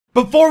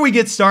Before we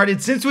get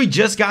started, since we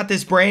just got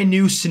this brand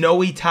new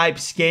snowy type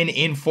skin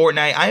in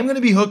Fortnite, I am going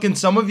to be hooking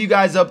some of you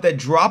guys up that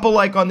drop a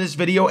like on this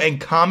video and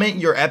comment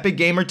your epic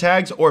gamer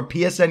tags or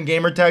PSN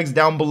gamer tags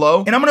down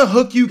below. And I'm going to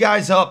hook you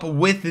guys up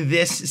with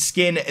this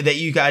skin that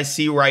you guys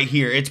see right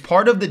here. It's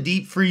part of the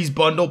Deep Freeze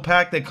bundle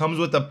pack that comes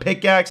with a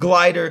pickaxe,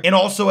 glider, and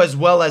also as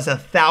well as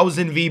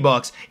 1,000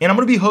 V-Bucks. And I'm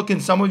going to be hooking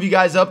some of you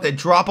guys up that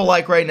drop a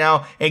like right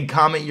now and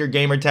comment your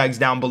gamer tags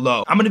down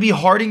below. I'm going to be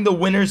hearting the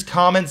winners'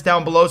 comments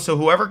down below, so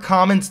whoever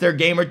comments their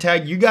gamer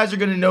tag, you guys are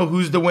going to know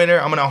who's the winner.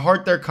 I'm going to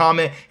heart their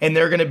comment and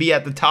they're going to be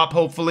at the top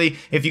hopefully.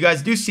 If you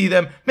guys do see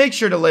them, make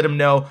sure to let them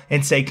know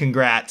and say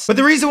congrats. But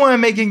the reason why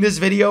I'm making this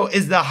video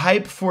is the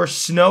hype for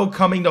snow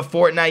coming to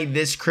Fortnite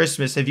this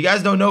Christmas. If you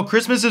guys don't know,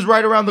 Christmas is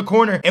right around the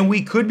corner and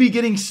we could be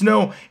getting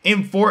snow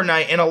in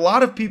Fortnite, and a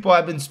lot of people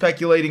have been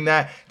speculating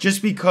that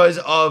just because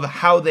of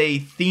how they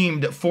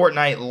themed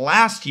Fortnite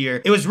last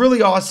year. It was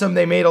really awesome.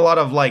 They made a lot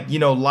of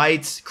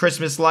lights,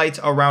 Christmas lights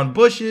around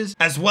bushes,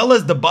 as well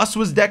as the bus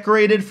was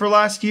decorated for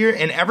last year,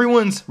 and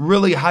everyone's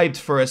really hyped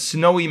for a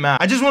snowy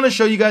map. I just want to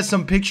show you guys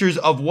some pictures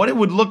of what it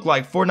would look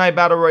like, Fortnite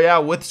Battle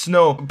Royale with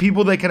snow.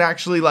 People that can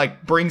actually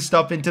bring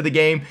stuff into the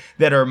game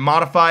that are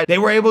modified. They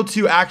were able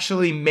to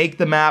actually make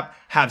the map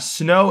have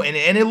snow, and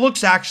it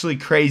looks actually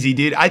crazy,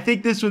 dude. I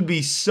think this would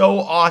be so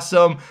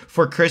awesome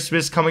for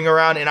Christmas coming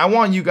around, and I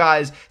want you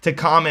guys to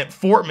comment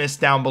Fortmas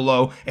down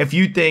below if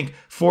you think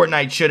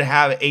Fortnite should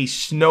have a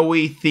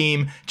snowy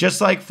theme, just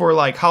like for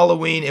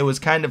Halloween. It was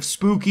kind of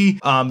spooky,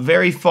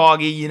 very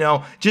foggy,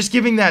 just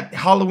giving that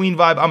Halloween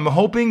vibe. I'm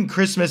hoping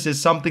Christmas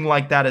is something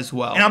like that as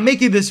well. And I'm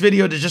making this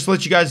video to just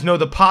let you guys know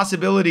the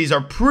possibilities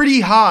are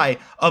pretty high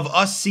of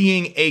us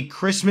seeing a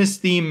Christmas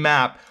theme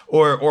map,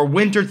 or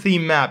winter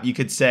theme map, you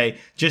could say.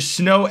 Just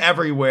snow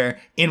everywhere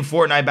in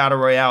Fortnite Battle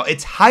Royale.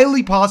 It's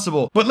highly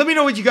possible. But let me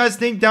know what you guys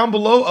think down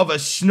below of a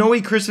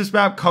snowy Christmas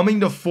map coming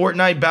to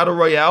Fortnite Battle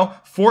Royale.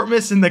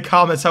 Fortmas in the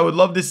comments. I would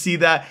love to see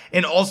that.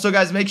 And also,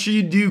 guys, make sure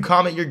you do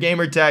comment your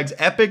gamer tags.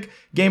 Epic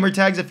gamer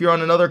tags if you're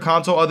on another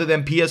console other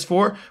than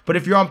PS4. But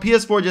if you're on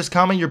PS4, just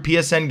comment your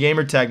PSN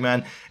gamer tag,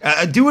 man.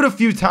 Do it a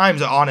few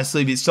times,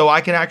 honestly, so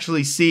I can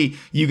actually see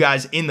you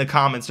guys in the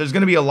comments. There's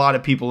going to be a lot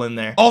of people in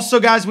there. Also,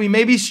 guys, we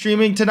may be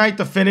streaming tonight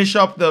to finish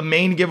up the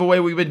main giveaway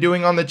we've been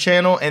doing on the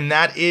channel, and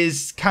that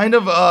is kind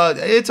of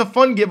it's a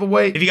fun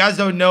giveaway. If you guys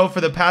don't know,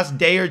 for the past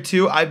day or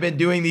two, I've been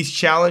doing these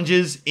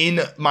challenges in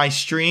my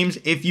streams.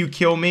 If you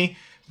kill me,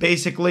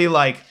 basically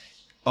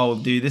oh,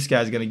 dude, this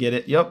guy's gonna get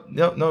it. Yep,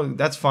 no,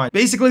 that's fine.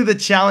 Basically, the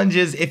challenge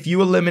is if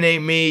you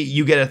eliminate me,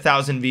 you get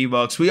 1,000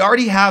 V-Bucks. We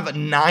already have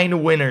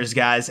 9 winners,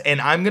 guys,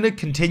 and I'm gonna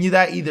continue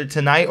that either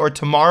tonight or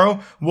tomorrow.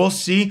 We'll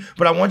see,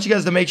 but I want you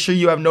guys to make sure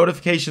you have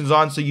notifications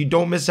on so you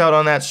don't miss out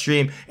on that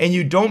stream and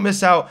you don't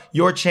miss out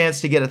your chance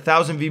to get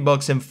 1,000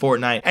 V-Bucks in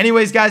Fortnite.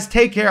 Anyways, guys,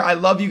 take care. I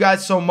love you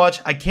guys so much.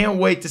 I can't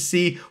wait to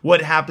see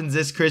what happens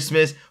this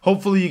Christmas.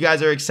 Hopefully, you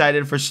guys are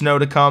excited for snow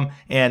to come,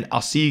 and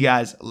I'll see you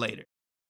guys later.